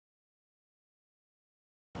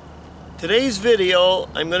Today's video,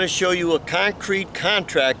 I'm going to show you a concrete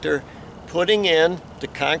contractor putting in the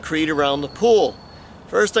concrete around the pool.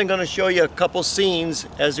 First, I'm going to show you a couple scenes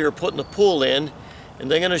as they were putting the pool in,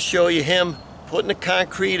 and then I'm going to show you him putting the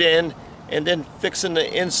concrete in and then fixing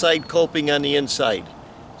the inside coping on the inside.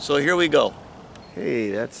 So here we go.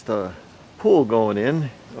 Hey, that's the pool going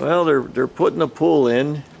in. Well, they're putting the pool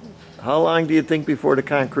in. How long do you think before the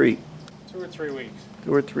concrete? 2 or 3 weeks.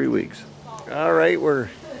 2 or 3 weeks. All right, we're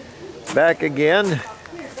back again,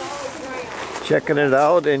 checking it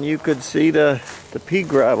out, and you could see the pea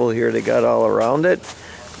gravel here they got all around it.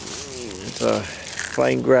 It's a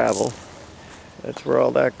fine gravel. That's where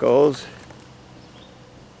all that goes.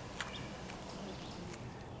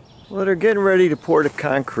 Well, they're getting ready to pour the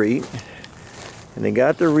concrete, and they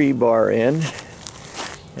got the rebar in,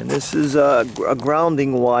 and this is a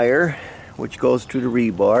grounding wire which goes to the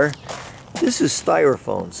rebar. This is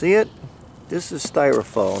styrofoam, see it? This is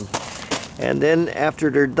styrofoam. And then after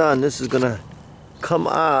they're done, this is going to come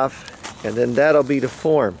off, and then that'll be the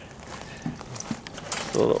form.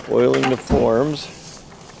 So the oiling the forms.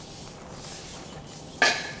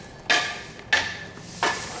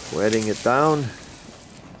 Wetting it down.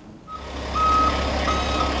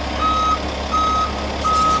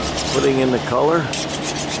 Putting in the color.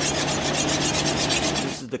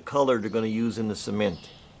 This is the color they're going to use in the cement.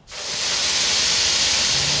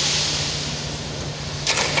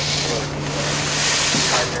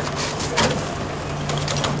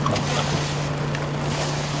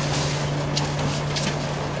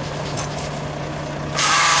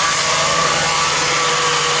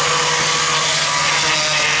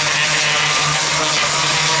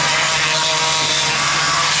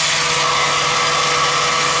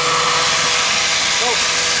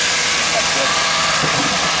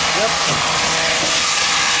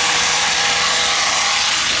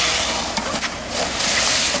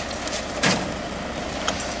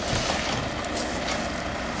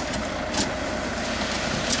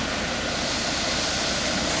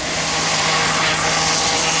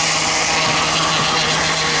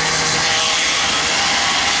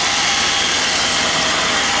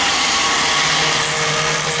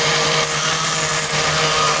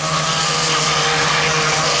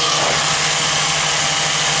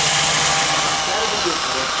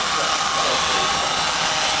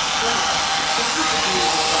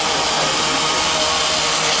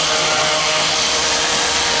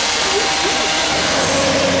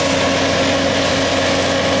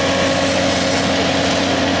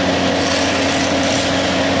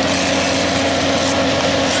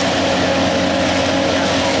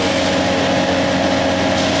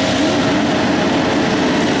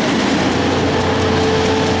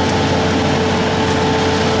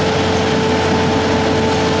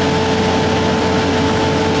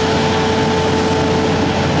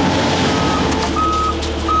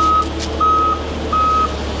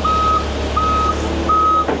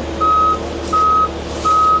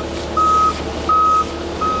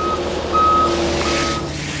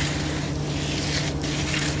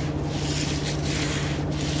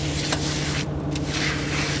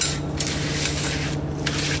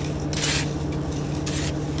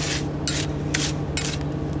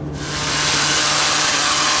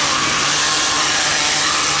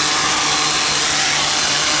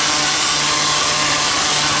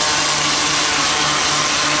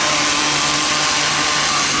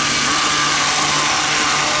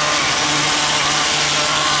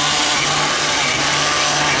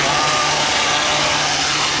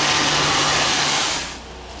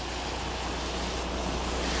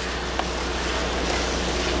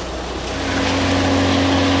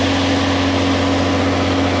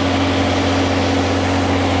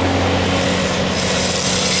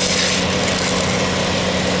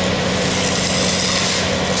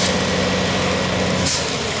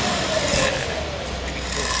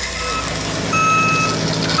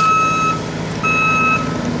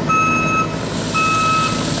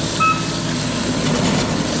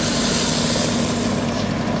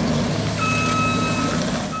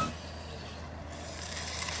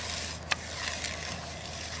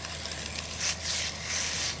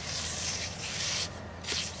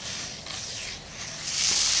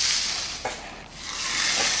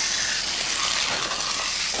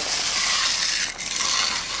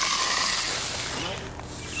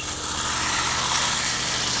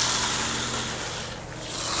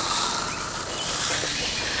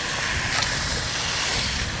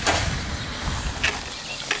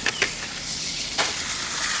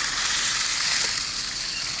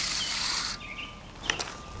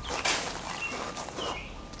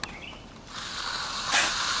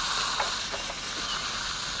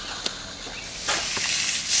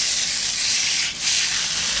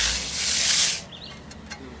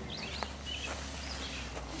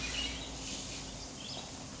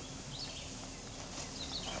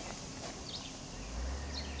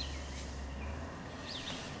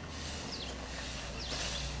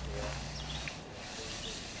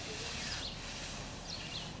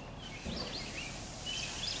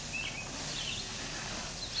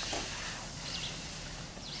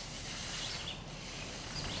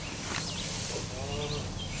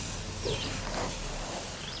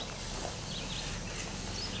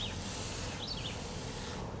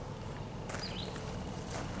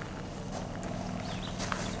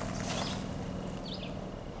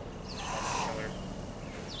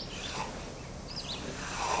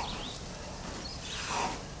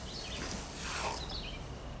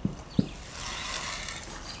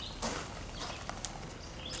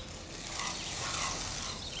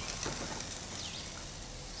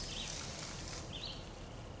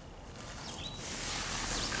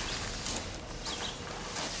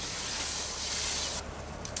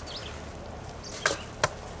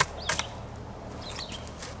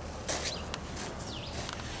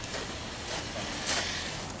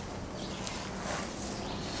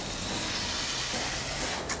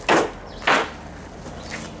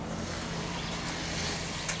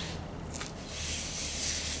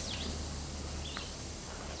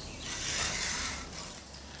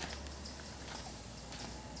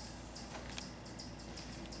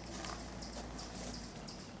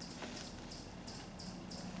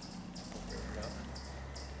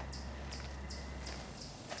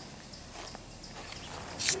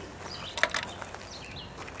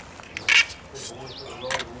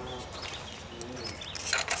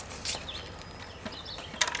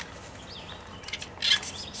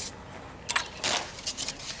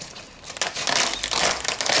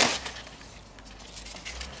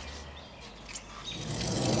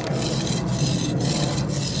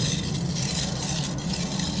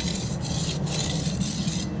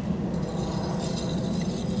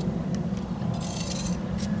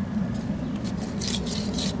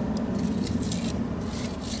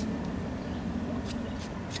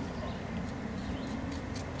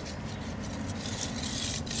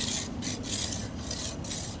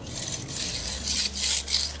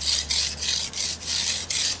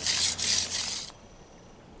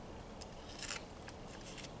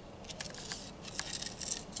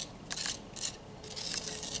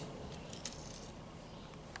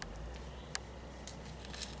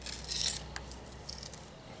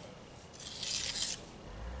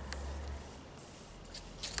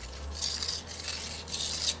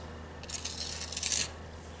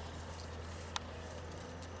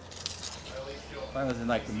 Mine was in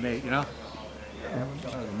like the May, you know? Yeah,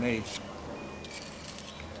 that was May.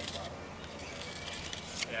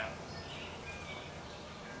 Yeah.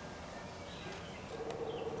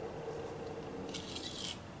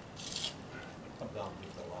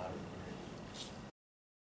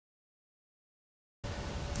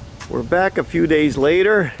 We're back a few days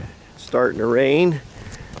later. It's starting to rain.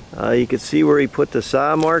 You can see where he put the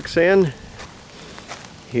saw marks in.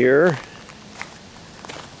 Here.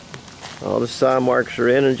 All the saw marks are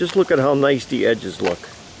in, and just look at how nice the edges look.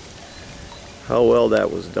 How well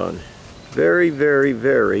that was done. Very, very,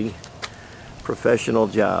 very professional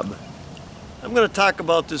job. I'm going to talk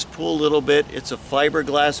about this pool a little bit. It's a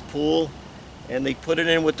fiberglass pool, and they put it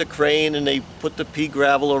in with the crane, and they put the pea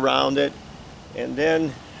gravel around it, and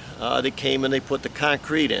then they came and they put the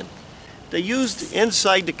concrete in. They used,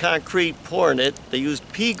 inside the concrete pouring it, they used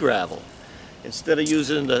pea gravel. Instead of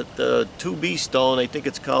using the 2B stone, I think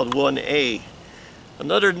it's called 1A.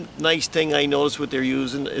 Another nice thing I noticed what they're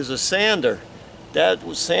using is a sander. That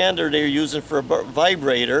sander they're using for a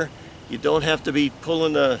vibrator. You don't have to be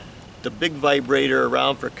pulling the big vibrator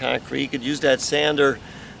around for concrete. You could use that sander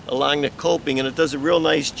along the coping, and it does a real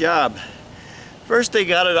nice job. First they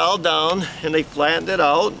got it all down and they flattened it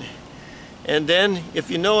out, and then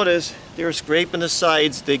if you notice, they're scraping the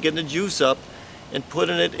sides, they're getting the juice up and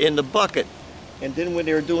putting it in the bucket. And then when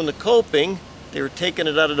they were doing the coping, they were taking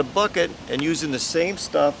it out of the bucket and using the same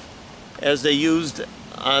stuff as they used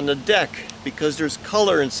on the deck, because there's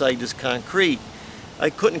color inside this concrete. I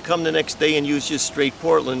couldn't come the next day and use just straight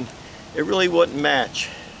Portland. It really wouldn't match.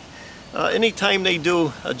 Anytime they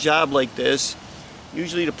do a job like this,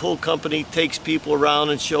 usually the pool company takes people around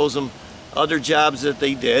and shows them other jobs that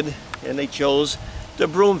they did, and they chose the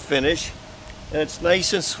broom finish, and it's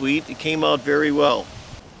nice and sweet. It came out very well.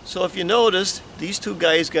 So if you noticed, these two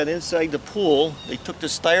guys got inside the pool, they took the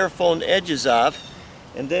styrofoam edges off,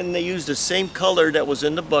 and then they used the same color that was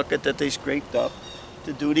in the bucket that they scraped up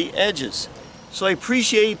to do the edges. So I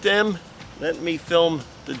appreciate them letting me film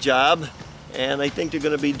the job, and I think they're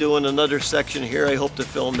going to be doing another section here. I hope to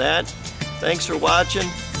film that. Thanks for watching.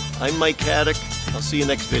 I'm Mike Haduck. I'll see you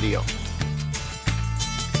next video.